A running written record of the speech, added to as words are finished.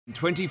In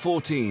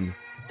 2014,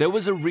 there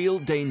was a real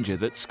danger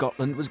that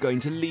Scotland was going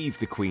to leave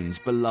the Queen's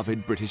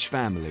beloved British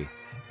family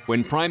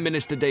when Prime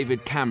Minister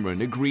David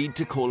Cameron agreed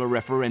to call a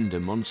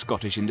referendum on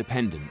Scottish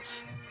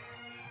independence.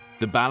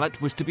 The ballot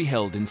was to be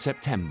held in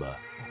September.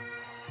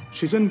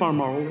 She's in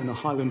Balmoral in a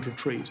Highland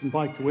retreat, and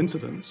by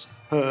coincidence,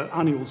 her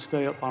annual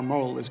stay at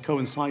Balmoral is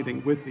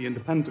coinciding with the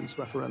independence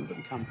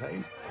referendum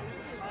campaign.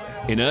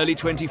 In early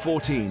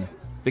 2014,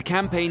 the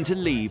campaign to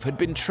leave had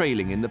been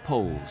trailing in the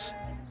polls.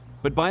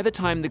 But by the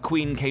time the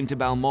Queen came to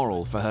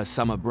Balmoral for her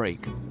summer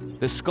break,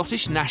 the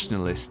Scottish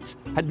nationalists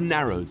had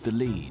narrowed the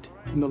lead.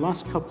 In the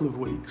last couple of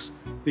weeks,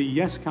 the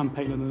Yes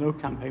campaign and the No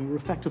campaign were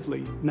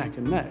effectively neck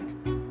and neck.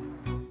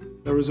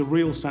 There is a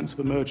real sense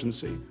of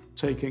emergency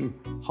taking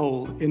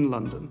hold in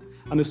London,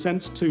 and a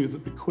sense too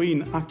that the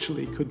Queen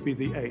actually could be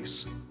the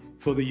ace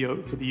for the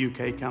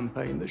UK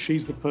campaign, that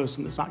she's the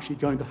person that's actually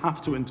going to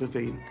have to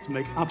intervene to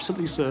make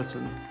absolutely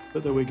certain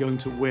that they were going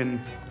to win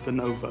the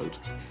no vote.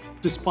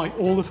 Despite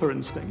all of her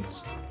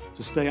instincts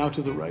to stay out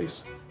of the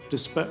race,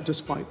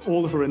 despite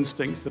all of her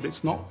instincts that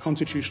it's not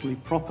constitutionally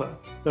proper,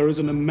 there is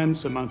an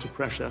immense amount of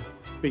pressure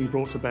being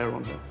brought to bear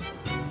on her.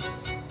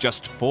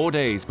 Just 4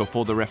 days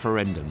before the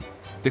referendum,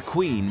 the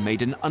Queen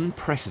made an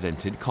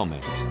unprecedented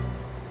comment.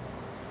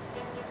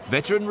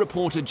 Veteran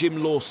reporter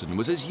Jim Lawson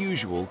was as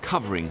usual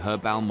covering her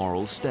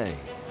Balmoral stay.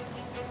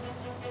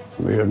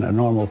 We were in a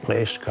normal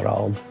place,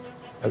 corralled,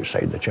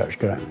 outside the church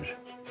grounds.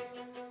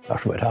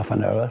 After about half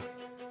an hour,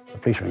 the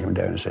policeman came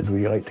down and said,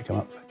 "Would you like to come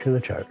up to the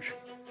church?"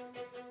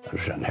 That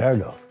was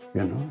unheard of,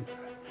 you know.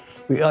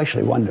 We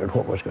actually wondered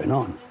what was going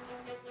on.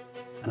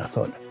 And I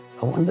thought,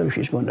 I wonder if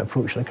she's going to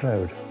approach the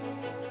crowd.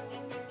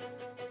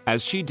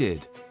 As she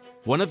did,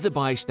 one of the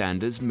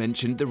bystanders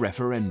mentioned the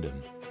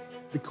referendum.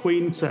 The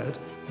Queen said,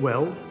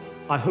 "Well,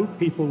 I hope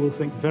people will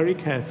think very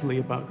carefully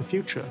about the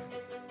future."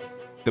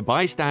 The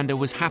bystander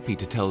was happy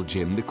to tell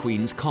Jim the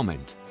Queen's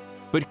comment,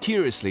 but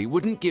curiously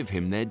wouldn't give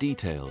him their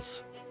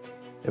details.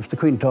 If the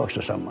Queen talks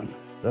to someone,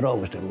 they're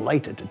always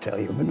delighted to tell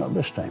you, but not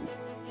this time.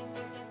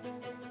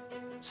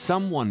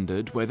 Some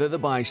wondered whether the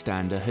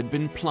bystander had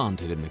been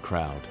planted in the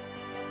crowd.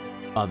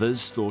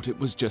 Others thought it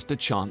was just a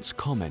chance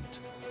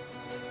comment.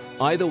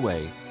 Either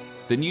way,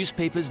 the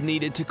newspapers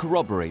needed to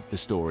corroborate the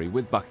story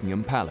with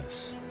Buckingham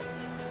Palace.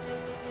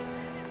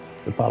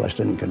 The palace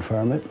didn't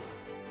confirm it,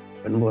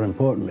 but more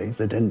importantly,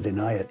 they didn't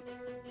deny it.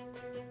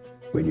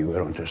 We knew we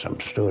were onto some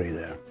story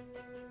there.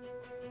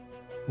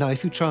 Now,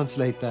 if you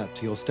translate that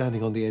to you're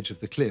standing on the edge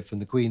of the cliff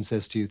and the Queen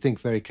says to you, think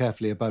very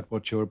carefully about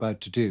what you're about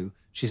to do,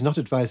 she's not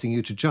advising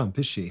you to jump,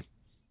 is she?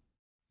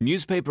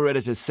 Newspaper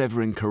editor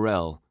Severin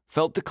Carell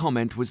felt the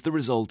comment was the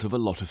result of a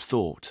lot of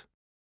thought.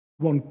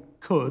 One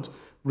could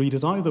read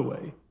it either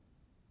way.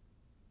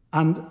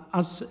 And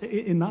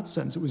in that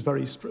sense, it was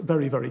very,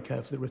 very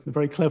carefully written,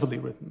 very cleverly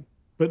written.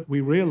 But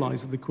we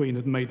realised that the Queen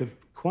had made a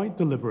quite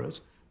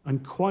deliberate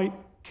and quite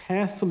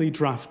carefully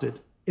drafted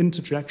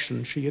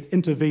interjection. She had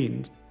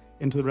intervened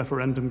into the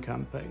referendum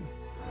campaign.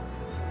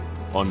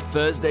 On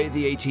Thursday,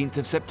 the 18th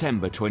of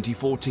September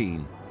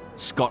 2014,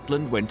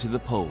 Scotland went to the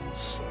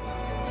polls.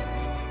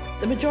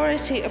 The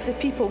majority of the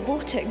people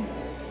voting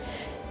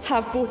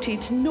have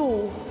voted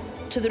no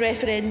to the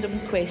referendum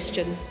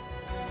question.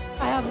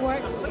 I have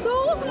worked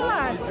so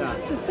hard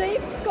to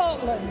save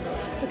Scotland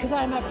because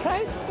I'm a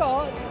proud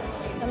Scot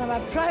and I'm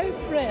a proud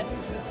Brit.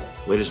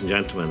 Ladies and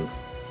gentlemen,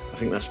 I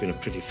think that's been a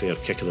pretty fair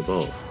kick of the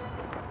ball.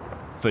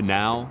 For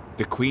now,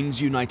 the Queen's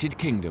United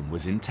Kingdom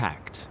was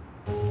intact.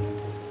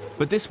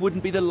 But this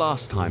wouldn't be the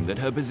last time that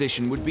her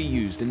position would be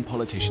used in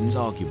politicians'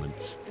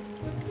 arguments.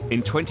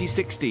 In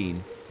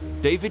 2016,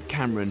 David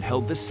Cameron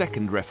held the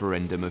second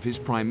referendum of his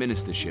prime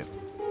ministership.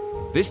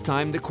 This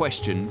time the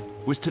question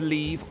was to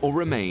leave or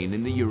remain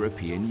in the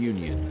European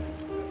Union.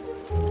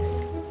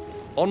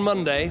 On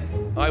Monday,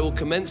 I will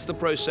commence the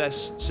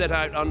process set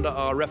out under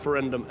our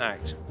Referendum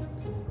Act,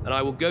 and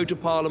I will go to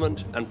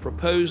Parliament and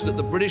propose that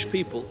the British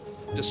people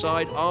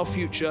decide our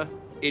future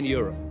in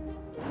Europe.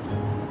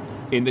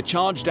 In the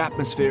charged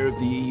atmosphere of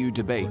the EU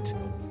debate,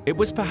 it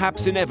was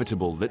perhaps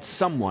inevitable that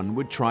someone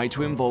would try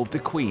to involve the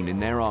Queen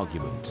in their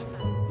argument.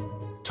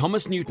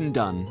 Thomas Newton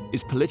Dunn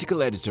is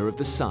political editor of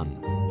The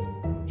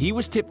Sun. He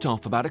was tipped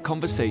off about a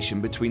conversation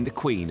between the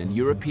Queen and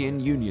European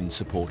Union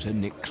supporter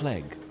Nick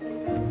Clegg.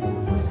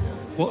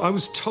 Well, I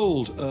was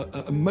told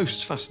a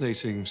most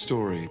fascinating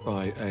story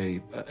by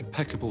an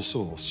impeccable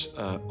source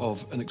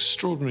of an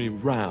extraordinary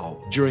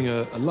row during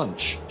a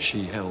lunch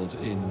she held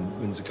in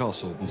Windsor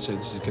Castle. And so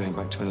this is going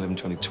back 2011,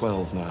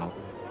 2012 now.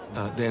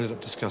 They ended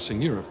up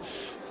discussing Europe.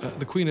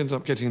 The Queen ended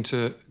up getting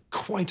into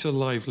quite a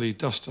lively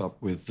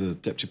dust-up with the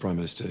Deputy Prime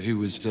Minister, who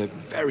was a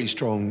very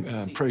strong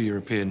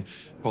pro-European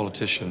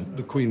politician.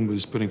 The Queen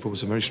was putting forward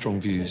some very strong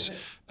views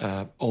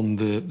on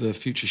the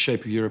future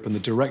shape of Europe and the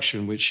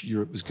direction which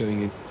Europe was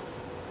going in.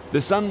 The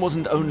Sun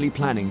wasn't only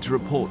planning to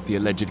report the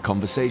alleged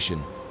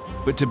conversation,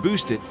 but to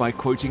boost it by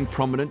quoting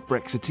prominent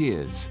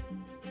Brexiteers.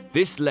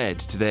 This led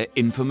to their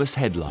infamous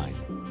headline.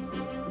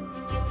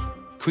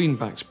 Queen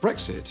Backs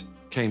Brexit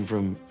came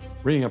from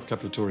ringing up a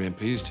couple of Tory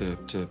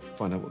MPs to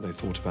find out what they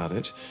thought about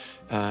it.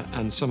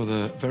 And some of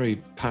the very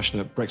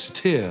passionate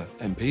Brexiteer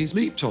MPs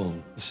leaped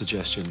on the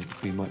suggestion that the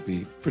Queen might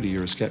be pretty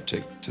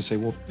Eurosceptic to say,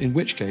 well, in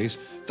which case,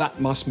 that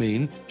must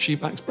mean she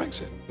backs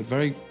Brexit. But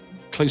very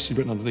closely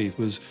written underneath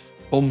was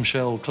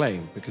bombshell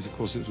claim, because of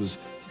course it was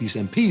these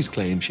MPs'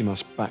 claim she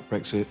must back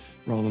Brexit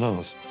rather than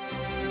ours.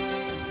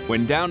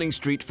 When Downing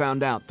Street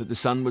found out that The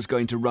Sun was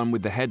going to run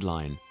with the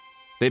headline,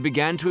 they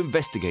began to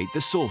investigate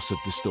the source of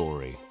the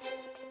story.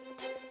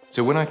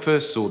 So when I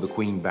first saw the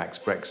Queen Backs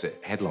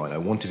Brexit headline, I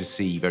wanted to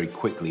see very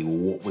quickly, well,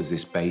 what was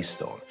this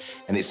based on?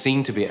 And it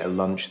seemed to be at a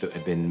lunch that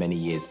had been many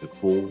years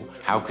before.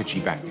 How could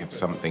she back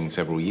something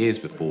several years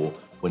before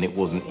when it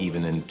wasn't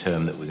even a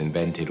term that was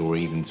invented or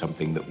even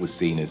something that was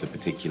seen as a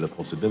particular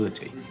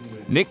possibility?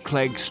 Nick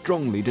Clegg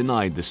strongly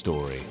denied the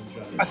story.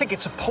 I think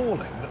it's appalling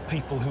that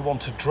people who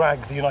want to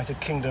drag the United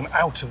Kingdom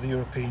out of the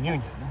European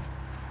Union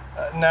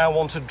now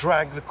want to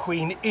drag the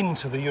Queen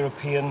into the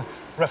European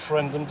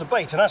referendum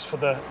debate. And as for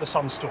the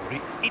Sun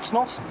story, it's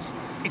nonsense.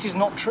 It is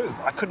not true.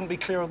 I couldn't be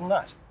clearer than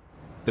that.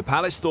 The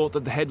palace thought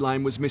that the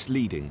headline was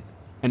misleading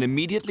and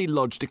immediately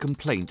lodged a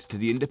complaint to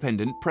the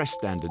Independent Press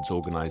Standards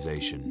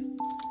Organisation.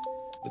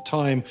 At the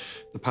time,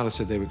 the palace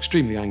said they were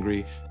extremely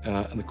angry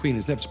and the Queen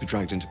is never to be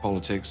dragged into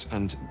politics,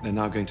 and they're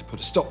now going to put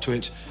a stop to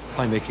it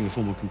by making a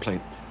formal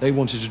complaint. They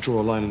wanted to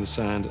draw a line in the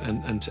sand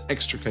and to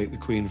extricate the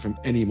Queen from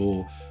any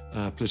more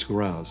political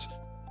rows.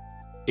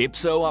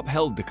 Ipso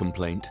upheld the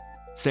complaint,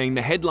 saying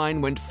the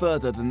headline went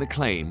further than the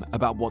claim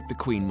about what the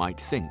Queen might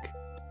think.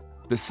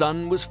 The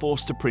Sun was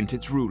forced to print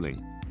its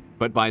ruling,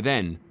 but by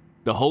then,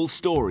 the whole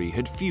story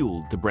had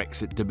fueled the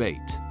Brexit debate.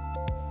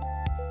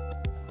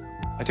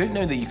 I don't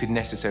know that you could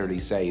necessarily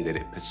say that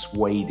it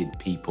persuaded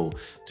people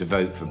to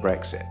vote for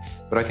Brexit,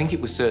 but I think it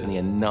was certainly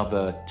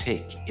another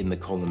tick in the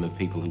column of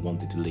people who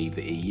wanted to leave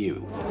the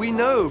EU. We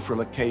know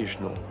from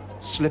occasional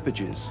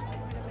slippages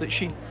that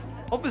she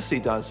obviously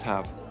does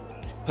have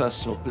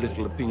personal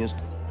political opinions,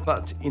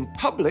 but in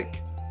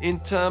public, in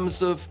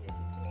terms of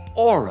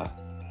aura,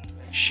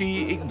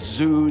 she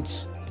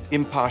exudes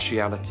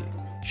impartiality.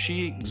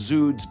 She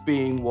exudes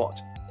being what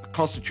a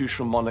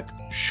constitutional monarch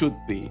should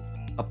be,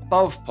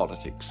 above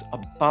politics,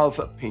 above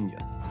opinion.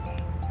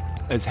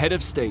 As head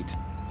of state,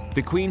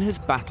 the Queen has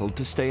battled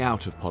to stay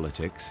out of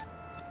politics,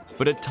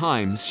 but at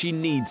times she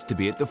needs to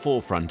be at the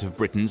forefront of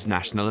Britain's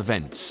national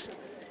events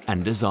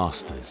and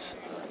disasters.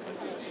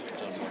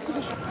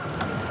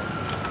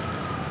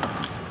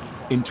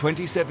 In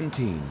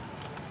 2017,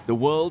 the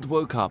world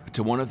woke up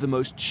to one of the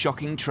most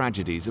shocking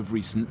tragedies of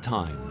recent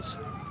times,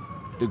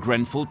 the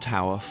Grenfell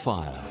Tower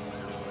fire.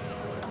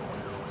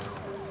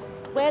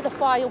 Where the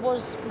fire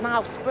was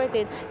now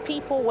spreading,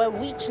 people were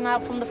reaching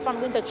out from the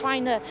front window,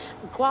 trying to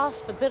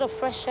grasp a bit of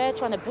fresh air,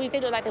 trying to breathe. They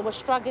looked like they were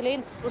struggling.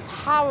 It was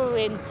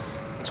harrowing,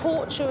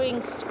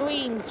 torturing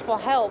screams for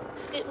help.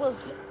 It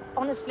was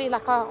honestly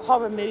like a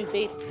horror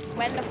movie.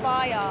 When the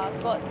fire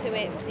got to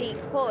its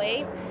peak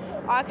point,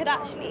 I could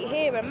actually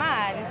hear a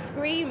man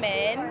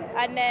screaming,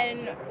 and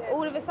then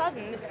all of a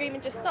sudden the screaming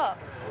just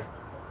stopped.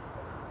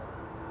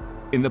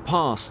 In the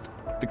past,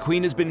 the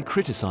Queen has been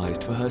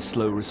criticised for her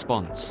slow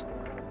response.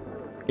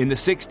 In the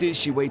 60s,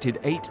 she waited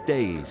 8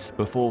 days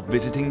before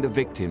visiting the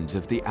victims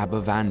of the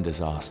Aberfan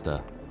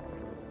disaster,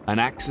 an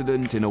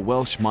accident in a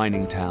Welsh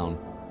mining town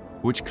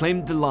which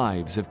claimed the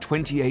lives of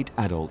 28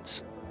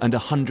 adults and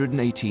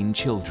 118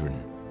 children.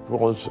 It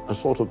was a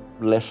sort of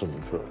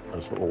lesson for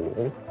us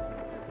all.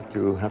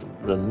 You have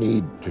the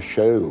need to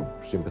show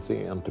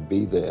sympathy and to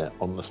be there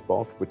on the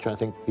spot, which I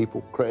think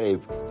people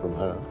craved from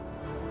her.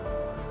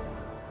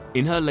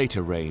 In her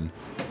later reign,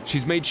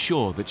 she's made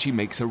sure that she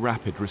makes a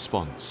rapid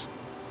response.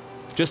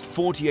 Just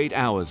 48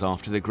 hours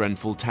after the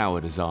Grenfell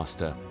Tower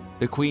disaster,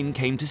 the Queen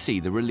came to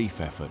see the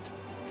relief effort.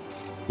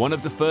 One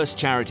of the first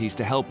charities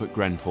to help at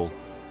Grenfell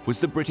was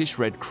the British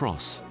Red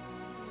Cross.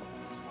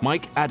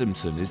 Mike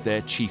Adamson is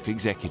their chief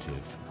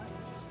executive.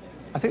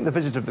 I think the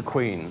visit of the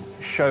Queen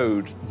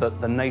showed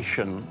that the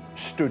nation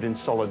stood in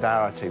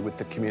solidarity with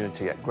the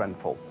community at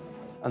Grenfell,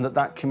 and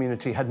that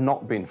community had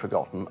not been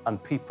forgotten,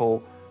 and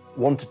people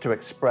wanted to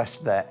express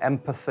their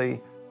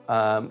empathy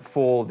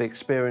for the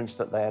experience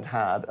that they had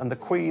had. And the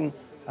Queen,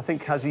 I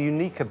think, has a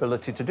unique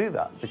ability to do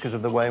that because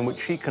of the way in which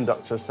she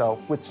conducts herself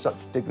with such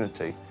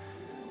dignity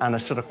and a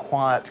sort of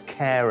quiet,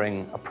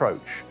 caring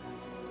approach.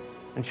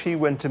 And she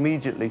went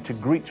immediately to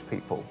greet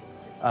people,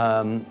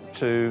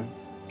 to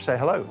say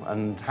hello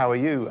and how are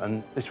you?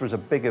 And this was a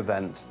big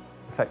event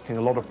affecting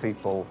a lot of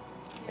people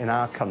in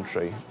our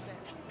country.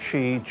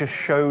 She just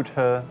showed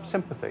her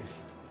sympathy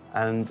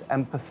and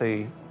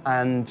empathy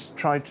and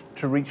tried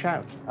to reach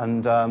out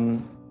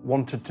and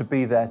wanted to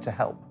be there to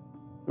help.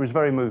 It was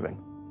very moving.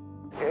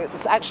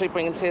 It's actually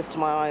bringing tears to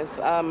my eyes.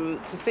 To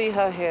see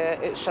her here,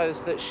 it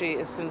shows that she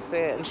is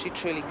sincere and she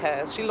truly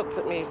cares. She looked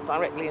at me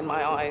directly in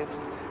my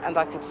eyes and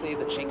I could see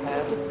that she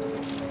cares.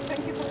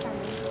 Thank you for coming.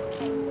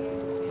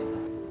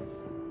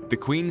 The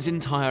Queen's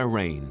entire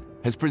reign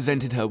has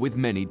presented her with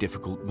many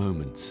difficult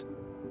moments.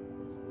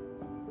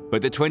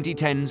 But the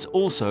 2010s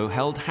also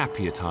held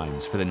happier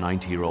times for the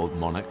 90-year-old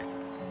monarch.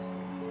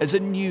 as a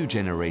new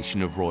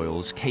generation of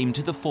royals came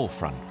to the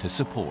forefront to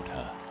support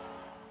her.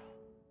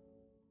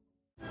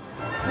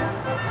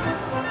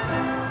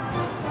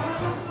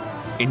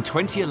 In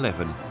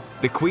 2011,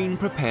 the Queen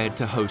prepared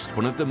to host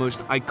one of the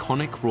most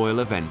iconic royal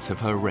events of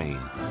her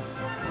reign.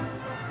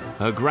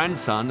 Her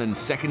grandson and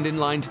second in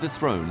line to the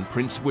throne,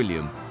 Prince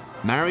William,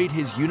 married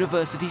his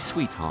university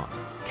sweetheart,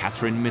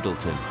 Catherine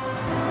Middleton.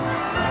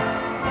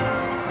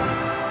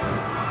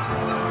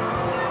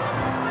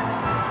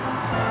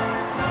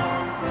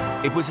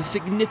 It was a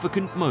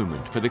significant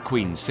moment for the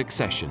Queen's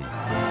succession.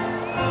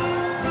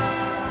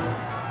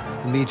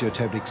 The media are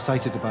terribly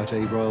excited about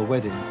a royal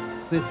wedding.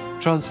 The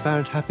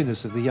transparent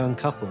happiness of the young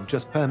couple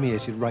just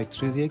permeated right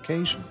through the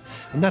occasion,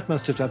 and that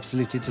must have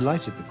absolutely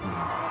delighted the Queen.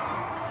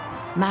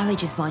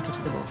 Marriage is vital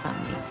to the royal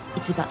family.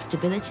 It's about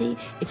stability,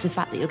 it's the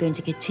fact that you're going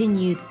to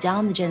continue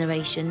down the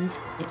generations,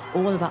 it's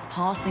all about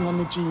passing on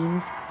the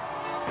genes.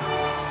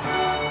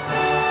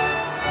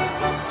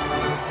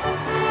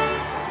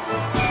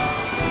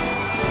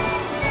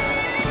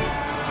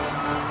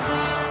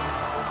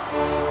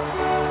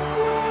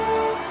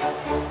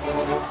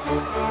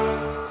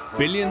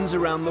 Billions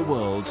around the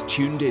world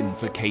tuned in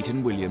for Kate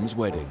and William's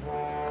wedding.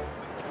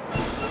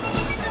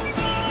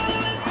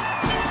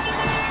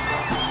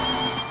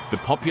 The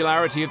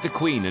popularity of the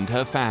Queen and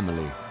her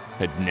family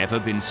had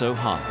never been so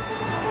high.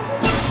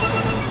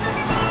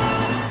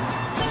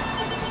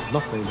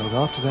 Not very long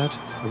after that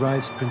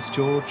arrives Prince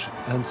George,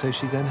 and so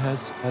she then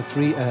has her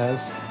 3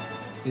 heirs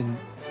in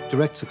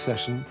direct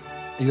succession.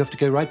 You have to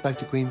go right back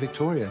to Queen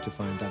Victoria to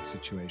find that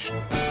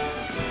situation.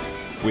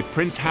 With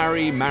Prince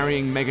Harry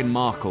marrying Meghan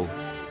Markle,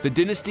 the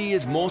dynasty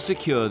is more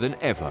secure than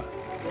ever.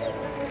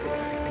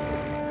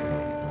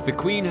 The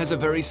Queen has a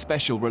very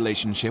special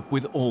relationship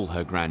with all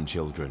her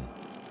grandchildren,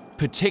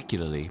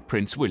 particularly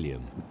Prince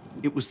William.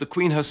 It was the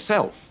Queen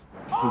herself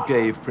who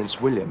gave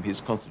Prince William his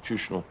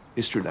constitutional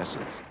history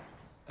lessons.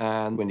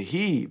 And when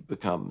he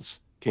becomes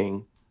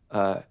king,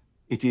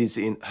 it is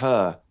in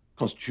her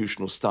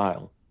constitutional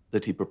style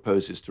that he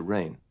proposes to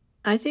reign.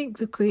 I think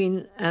the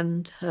Queen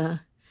and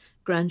her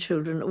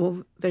grandchildren are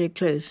all very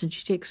close, and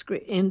she takes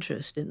great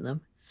interest in them.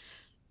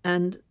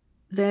 And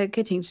they're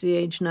getting to the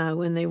age now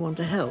when they want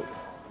to help.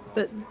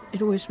 But it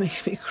always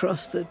makes me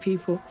cross that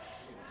people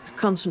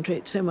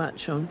concentrate so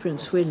much on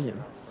Prince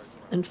William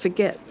and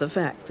forget the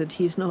fact that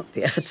he's not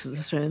the heir to the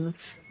throne,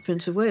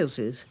 Prince of Wales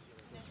is.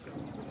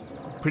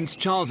 Prince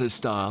Charles's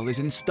style is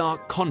in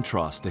stark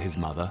contrast to his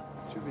mother.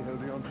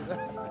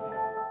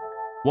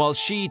 While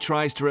she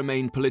tries to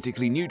remain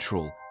politically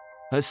neutral,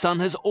 her son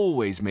has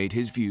always made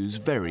his views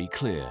very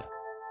clear.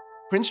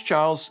 Prince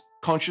Charles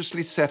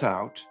consciously set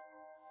out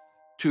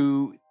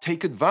to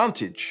take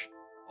advantage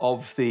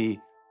of the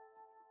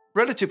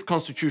relative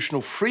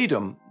constitutional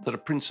freedom that a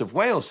Prince of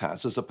Wales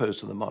has as opposed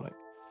to the monarch,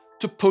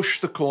 to push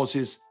the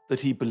causes that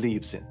he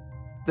believes in.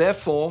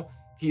 Therefore,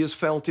 he has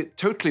felt it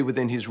totally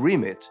within his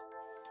remit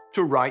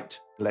to write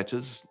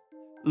letters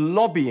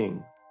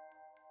lobbying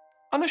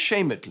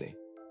unashamedly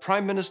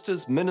prime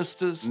ministers,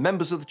 ministers,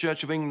 members of the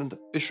Church of England,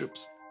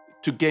 bishops,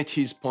 to get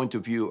his point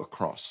of view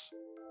across.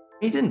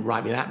 He didn't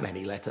write me that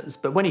many letters,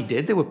 but when he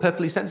did, they were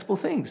perfectly sensible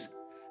things.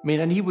 I mean,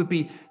 and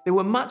they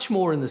were much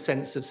more in the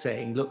sense of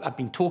saying, look, I've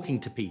been talking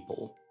to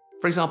people,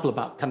 for example,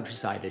 about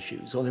countryside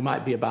issues, or they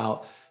might be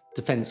about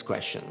defence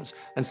questions,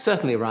 and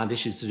certainly around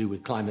issues to do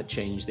with climate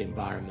change, the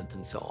environment,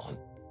 and so on.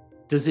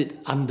 Does it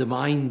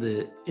undermine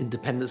the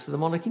independence of the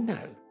monarchy? No,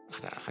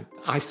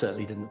 I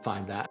certainly didn't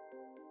find that.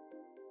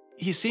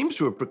 He seems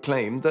to have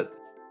proclaimed that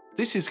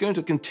this is going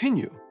to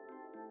continue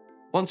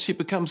once he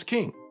becomes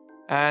king,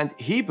 and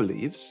he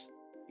believes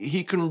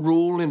he can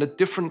rule in a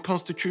different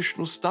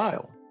constitutional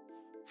style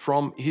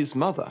from his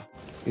mother.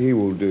 He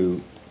will do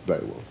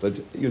very well, but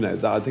you know,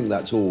 I think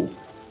that's all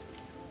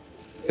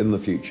in the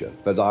future.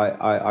 But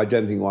I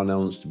don't think one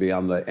wants to be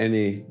under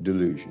any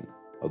delusion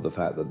of the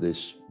fact that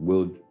this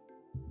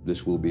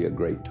will be a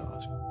great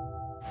task.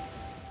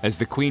 As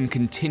the Queen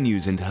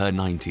continues into her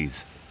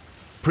 90s,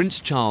 Prince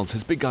Charles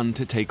has begun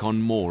to take on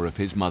more of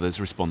his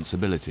mother's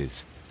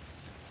responsibilities.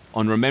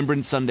 On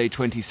Remembrance Sunday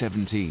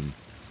 2017,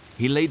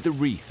 he laid the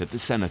wreath at the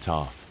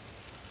cenotaph.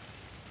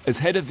 As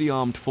head of the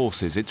armed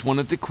forces, it's one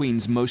of the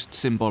Queen's most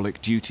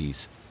symbolic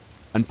duties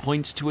and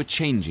points to a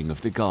changing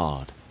of the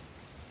guard.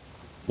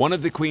 One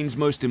of the Queen's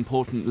most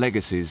important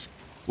legacies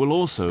will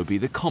also be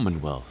the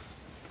Commonwealth.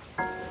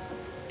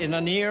 In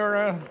an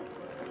era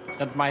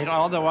that might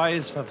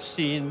otherwise have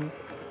seen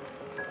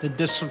the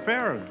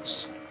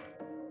disappearance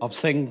of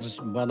things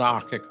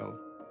monarchical,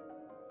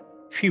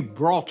 she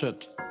brought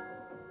it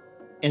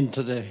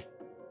into the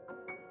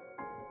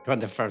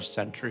 21st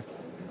century.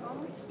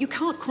 You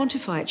can't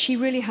quantify it. She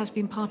really has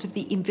been part of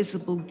the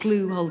invisible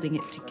glue holding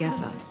it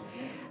together.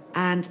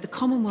 And the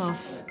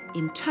Commonwealth,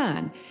 in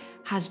turn,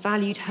 has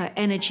valued her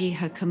energy,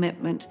 her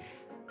commitment,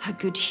 her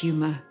good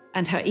humour,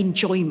 and her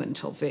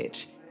enjoyment of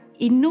it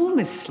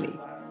enormously.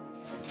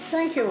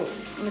 Thank you,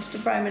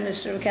 Mr. Prime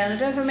Minister of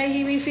Canada, for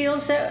making me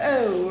feel so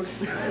old.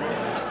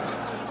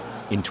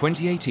 In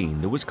 2018,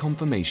 there was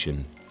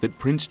confirmation that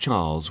Prince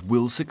Charles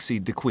will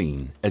succeed the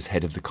Queen as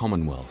head of the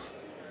Commonwealth.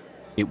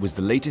 It was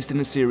the latest in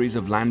a series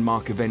of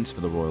landmark events for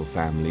the royal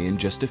family in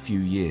just a few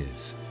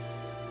years.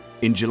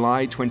 In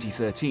July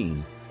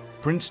 2013,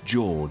 Prince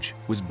George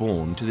was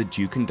born to the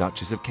Duke and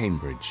Duchess of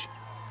Cambridge.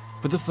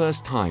 For the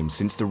first time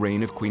since the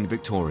reign of Queen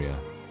Victoria,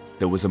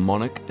 there was a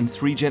monarch and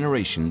 3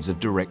 generations of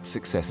direct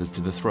successors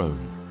to the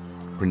throne: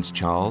 Prince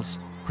Charles,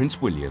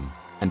 Prince William,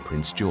 and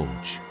Prince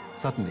George.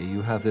 Suddenly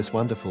you have this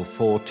wonderful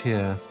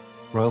 4-tier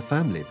royal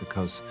family,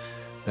 because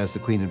there's the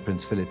Queen and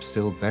Prince Philip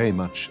still very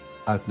much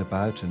out and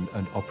about and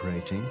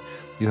operating.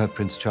 You have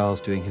Prince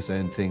Charles doing his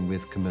own thing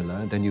with Camilla,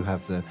 and then you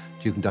have the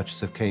Duke and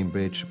Duchess of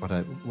Cambridge,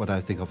 what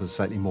I think of as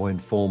slightly more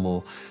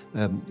informal,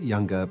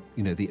 younger,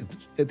 you know,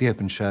 the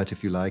open shirt,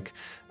 if you like,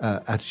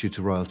 attitude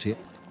to royalty.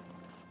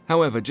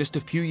 However, just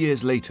a few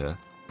years later,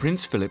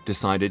 Prince Philip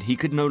decided he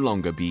could no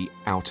longer be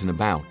out and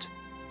about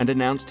and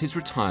announced his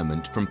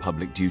retirement from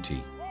public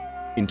duty.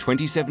 In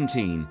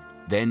 2017,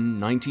 then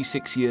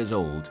 96 years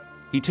old,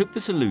 he took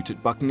the salute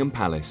at Buckingham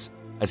Palace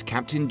as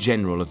Captain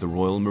General of the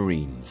Royal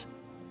Marines,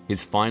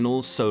 his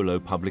final solo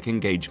public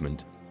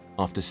engagement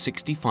after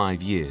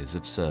 65 years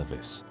of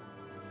service.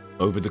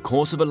 Over the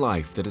course of a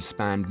life that has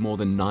spanned more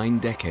than 9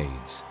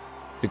 decades,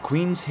 the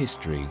Queen's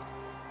history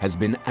has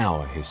been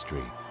our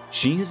history.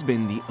 She has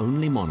been the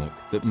only monarch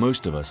that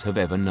most of us have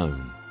ever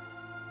known.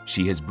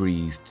 She has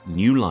breathed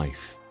new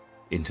life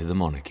into the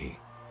monarchy.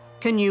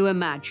 Can you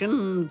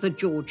imagine the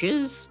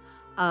Georges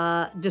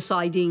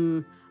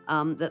deciding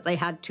that they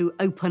had to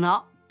open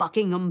up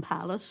Buckingham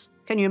Palace?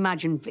 Can you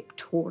imagine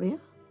Victoria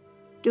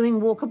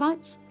doing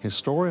walkabouts?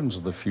 Historians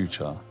of the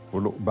future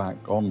will look back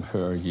on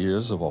her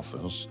years of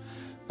office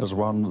as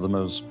one of the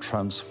most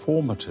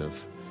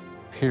transformative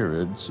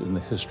periods in the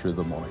history of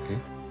the monarchy.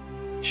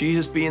 She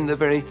has been the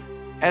very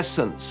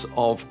essence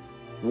of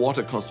what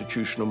a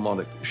constitutional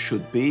monarch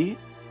should be,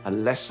 a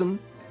lesson,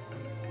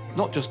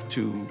 not just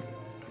to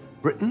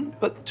Britain,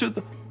 but to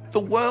the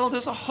world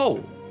as a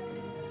whole.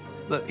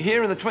 That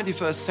here in the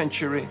 21st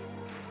century,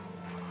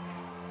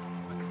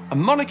 a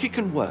monarchy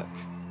can work.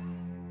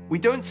 We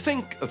don't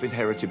think of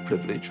inherited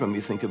privilege when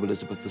we think of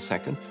Elizabeth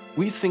II.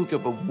 We think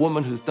of a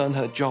woman who's done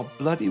her job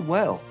bloody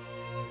well.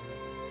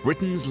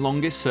 Britain's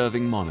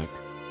longest-serving monarch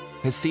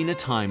has seen a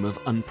time of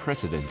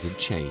unprecedented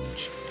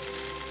change.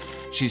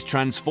 She's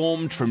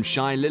transformed from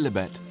shy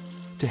Lilibet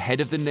to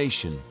head of the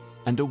nation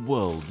and a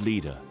world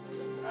leader.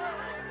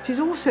 She's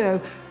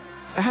also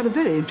had a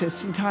very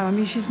interesting time. I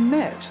mean, she's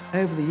met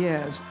over the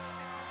years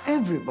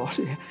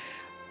everybody,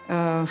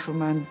 from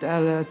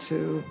Mandela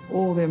to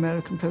all the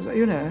American presidents,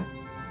 you know.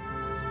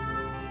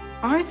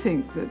 I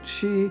think that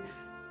she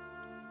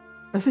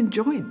has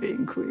enjoyed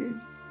being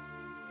Queen.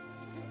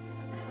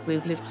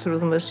 We've lived through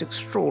the most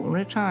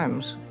extraordinary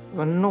times of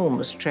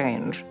enormous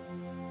change,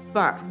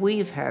 but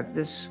we've had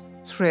this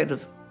thread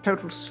of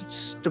total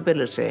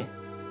stability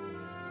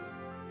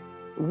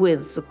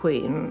with the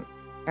Queen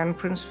and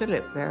Prince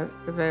Philip. They're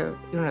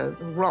you know,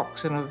 the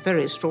rocks in a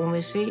very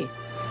stormy sea.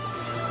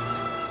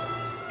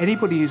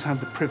 Anybody who's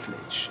had the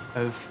privilege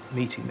of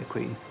meeting the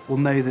Queen will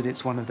know that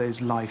it's one of those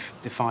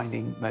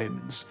life-defining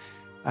moments.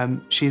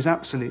 She is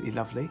absolutely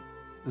lovely.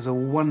 There's a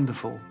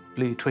wonderful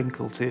blue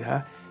twinkle to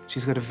her.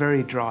 She's got a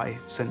very dry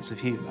sense of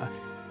humour.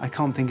 I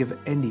can't think of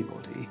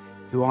anybody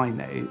who I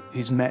know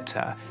who's met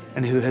her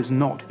and who has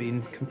not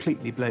been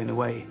completely blown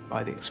away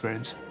by the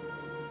experience.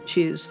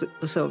 She is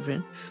the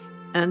sovereign,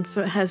 and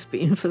has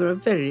been for a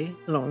very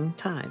long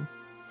time.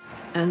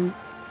 And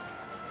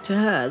to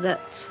her,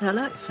 that's her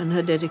life and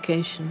her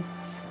dedication.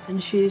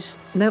 And she's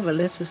never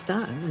let us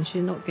down, and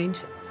she's not going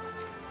to.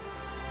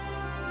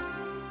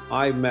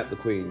 I met the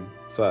Queen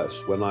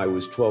first when I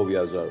was 12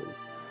 years old,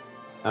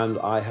 and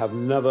I have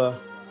never,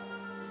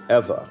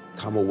 ever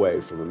come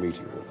away from a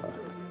meeting with her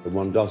that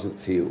one doesn't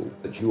feel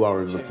that you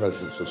are in the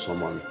presence of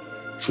someone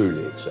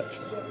truly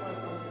exceptional.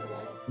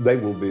 They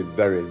will be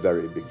very,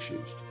 very big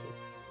shoes to fill.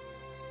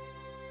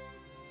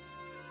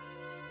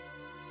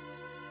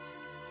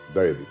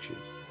 Very big shoes.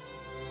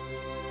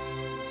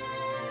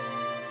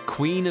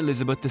 Queen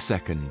Elizabeth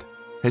II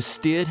has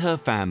steered her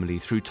family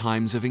through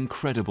times of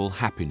incredible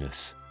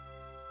happiness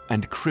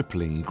and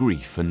crippling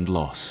grief and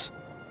loss.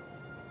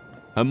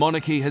 Her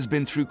monarchy has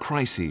been through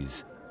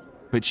crises,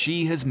 but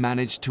she has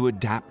managed to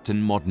adapt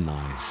and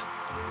modernize.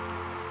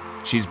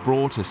 She's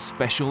brought a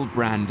special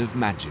brand of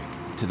magic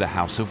to the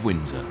House of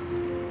Windsor.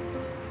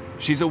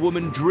 She's a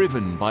woman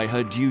driven by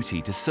her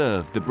duty to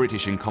serve the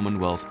British and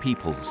Commonwealth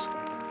peoples.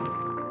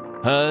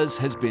 Hers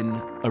has been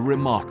a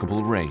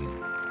remarkable reign,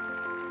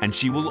 and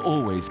she will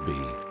always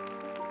be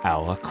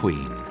our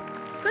Queen.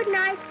 Good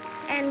night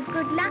and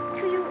good luck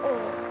to you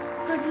all.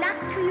 Good luck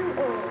to you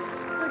all.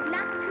 Good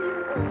luck to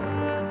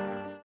you all.